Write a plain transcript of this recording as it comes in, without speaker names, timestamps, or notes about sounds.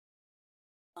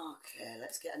Okay,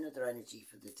 let's get another energy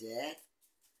for the day.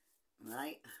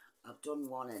 Right, I've done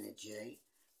one energy.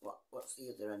 What's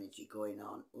the other energy going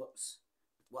on? Whoops.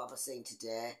 What have I seen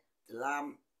today? The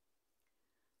lamb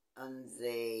and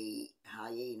the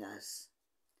hyenas.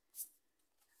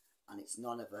 And it's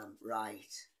none of them.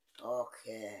 Right.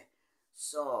 Okay.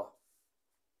 So,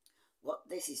 what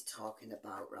this is talking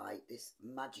about, right, this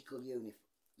magical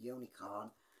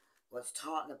unicorn, what it's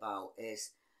talking about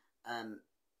is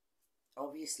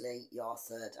obviously your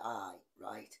third eye,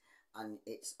 right? And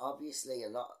it's obviously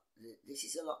this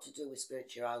is a lot to do with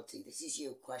spirituality. This is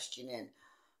you questioning,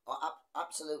 or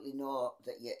absolutely know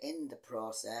that you're in the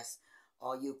process,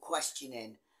 or you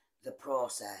questioning the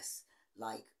process.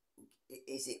 Like,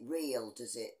 is it real?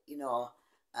 Does it,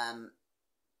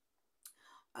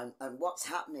 and what's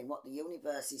happening, what the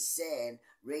universe is saying,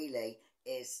 really,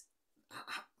 is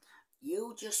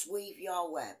you just weave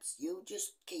your webs. You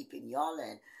just keep in your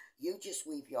lane. You just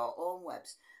weave your own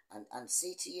webs and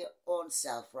see to your own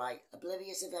self, right?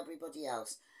 Oblivious of everybody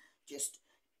else. Just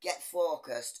get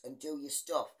focused and do your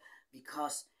stuff,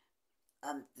 because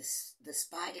the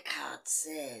spider card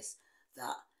says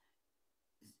that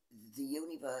the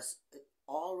universe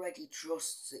already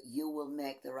trusts that you will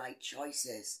make the right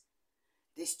choices.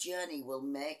 This journey will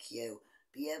make you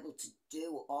be able to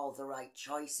do all the right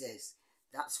choices.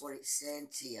 That's what it's saying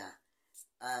to you.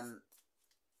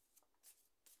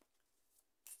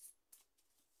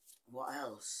 What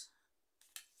else?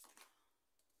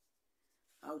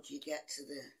 How do you get to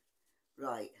the...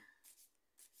 Right.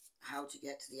 How to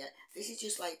get to the... This is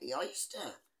just like the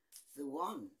oyster. The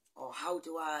one. Or how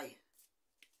do I...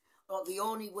 Or the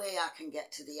only way I can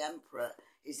get to the emperor.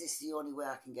 Is this the only way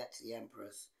I can get to the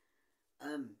empress?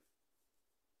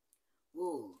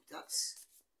 Whoa, that's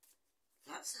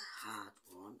a hard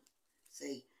one.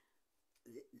 See,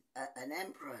 an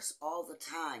empress, all the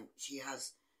time, she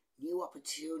has new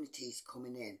opportunities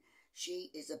coming in.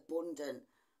 She is abundant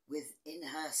within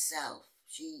herself.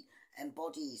 She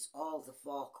embodies all the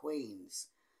four queens.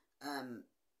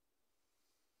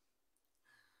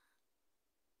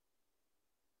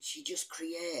 She just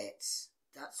creates.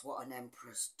 That's what an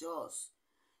empress does.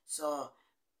 So,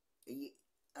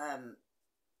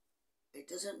 it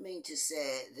doesn't mean to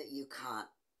say that you can't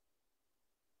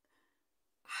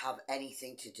have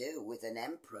anything to do with an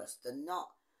empress. They're not.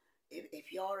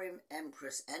 If you're in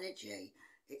empress energy,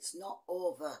 it's not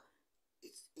over.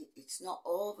 It's not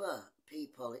over,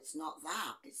 people. It's not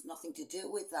that. It's nothing to do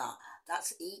with that.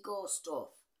 That's ego stuff.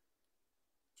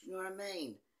 Do you know what I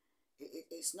mean?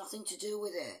 It's nothing to do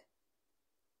with it.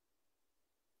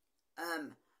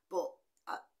 But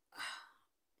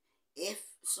if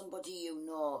somebody you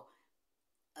know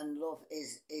and love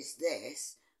is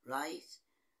this, right?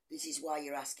 This is why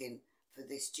you're asking for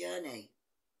this journey,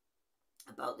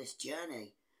 about this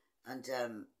journey. And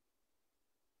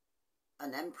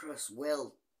an empress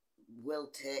will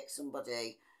take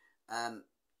somebody,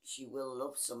 she will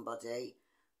love somebody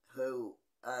who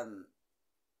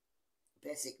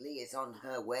basically is on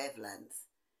her wavelength.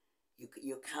 You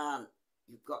can't,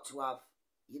 you've got to have,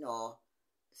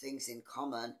 things in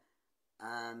common.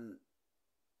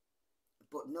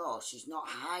 But no, she's not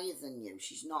higher than you.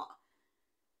 She's not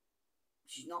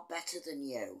better than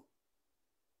you.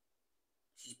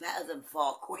 She's better than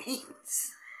four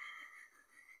queens.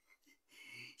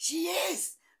 She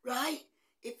is, right?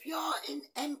 If you're in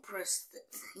empress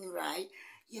thing, right,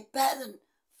 you're better than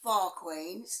four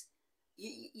queens.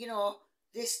 You know,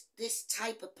 this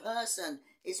type of person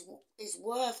is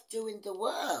worth doing the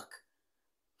work.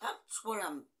 That's what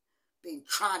I'm been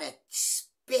trying to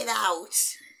spit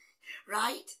out,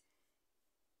 right?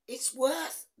 It's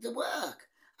worth the work,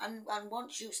 and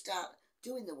once you start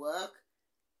doing the work,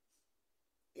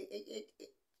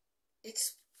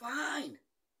 it's fine.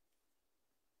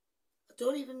 I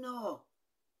don't even know.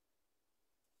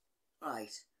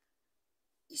 Right.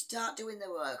 You start doing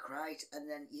the work, right? And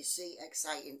then you see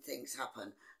exciting things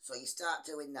happen. So you start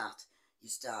doing that. You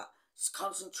start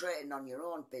concentrating on your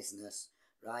own business,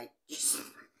 right?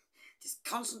 Just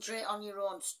concentrate on your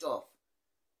own stuff.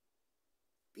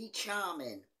 Be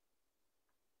charming.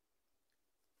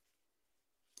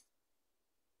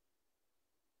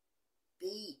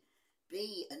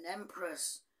 Be an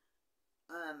empress.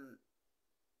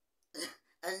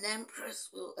 An empress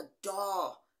will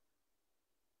adore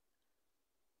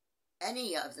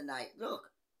any of the night.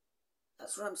 Look,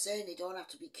 that's what I'm saying. They don't have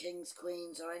to be kings,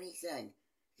 queens, or anything.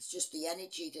 It's just the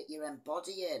energy that you're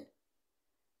embodying,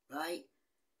 right?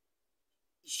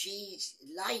 She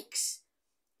likes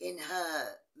in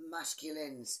her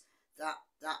masculines that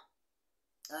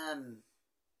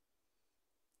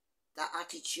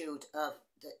attitude of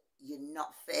that you're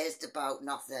not fazed about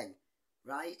nothing,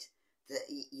 right? That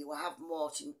you have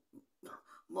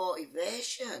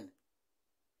motivation.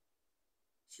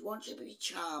 She wants you to be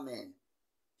charming.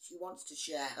 She wants to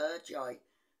share her joy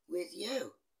with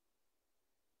you.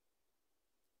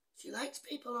 She likes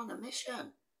people on a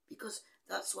mission, because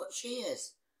that's what she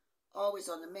is. Always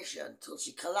on a mission till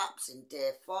she collapses in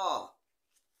day 4.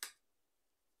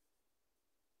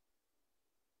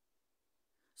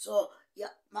 So your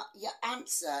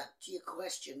answer to your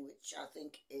question, which I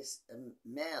think is a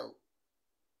male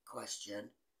question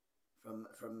from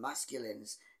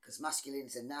masculines, because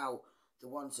masculines are now the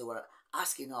ones who are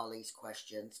asking all these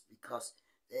questions, because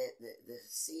they're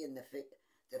seeing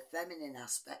the feminine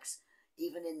aspects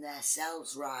even in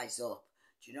themselves rise up.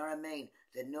 Do you know what I mean?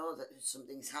 They know that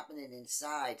something's happening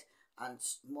inside, and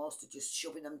most are just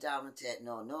shoving them down and taking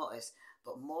no notice,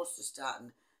 but most are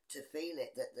starting to feel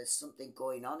it, that there's something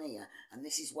going on here. And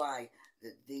this is why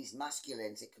these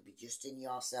masculines, it could be just in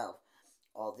yourself,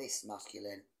 or this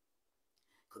masculine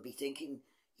could be thinking,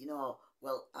 you know,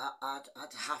 well,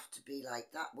 I'd have to be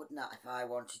like that, wouldn't I, if I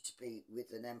wanted to be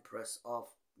with an empress of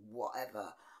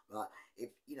whatever, right? If,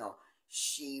 you know,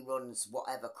 she runs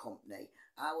whatever company,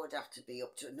 I would have to be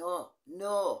up to, no,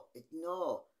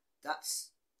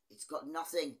 it's got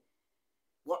nothing,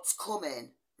 what's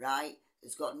coming, right?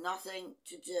 It's got nothing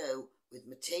to do with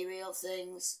material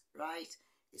things, right?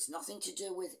 It's nothing to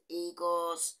do with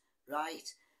egos,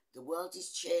 right? The world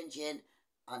is changing,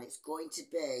 and it's going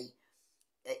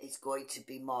to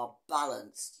be more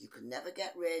balanced. You can never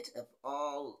get rid of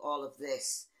all of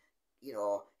this, you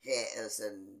know, haters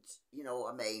and, you know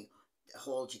what I mean,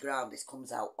 hold your ground. This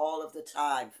comes out all of the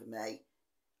time for me,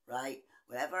 right?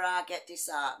 Whenever I get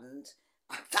disheartened,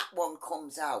 that one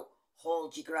comes out.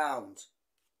 Hold your ground.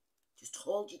 Just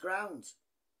hold your ground.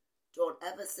 Don't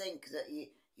ever think that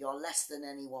you're less than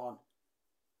anyone.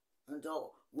 And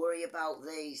don't worry about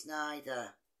these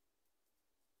neither.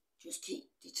 Just keep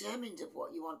determined of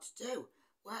what you want to do.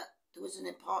 Well, there was an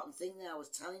important thing there I was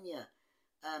telling you.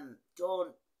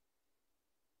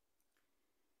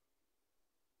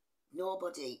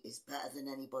 Nobody is better than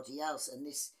anybody else, and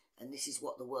this is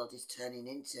what the world is turning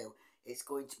into. It's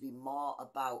going to be more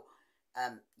about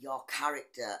your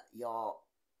character, your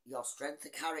strength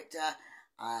of character,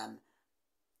 and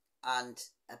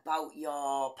about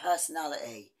your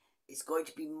personality. It's going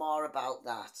to be more about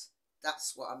that.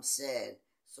 That's what I'm saying.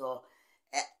 So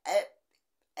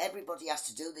everybody has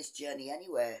to do this journey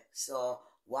anyway. So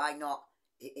why not?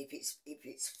 If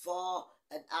it's for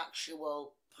an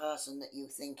actual person that you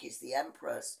think is the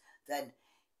empress, then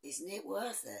isn't it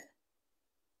worth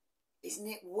it? Isn't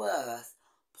it worth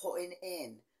putting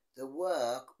in the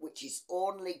work, which is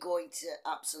only going to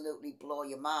absolutely blow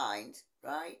your mind,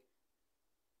 right?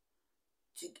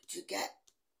 To get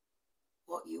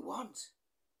what you want.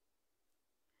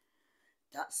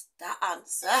 That's that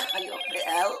answer. I hope it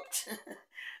helped.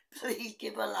 Please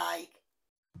give a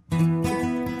like.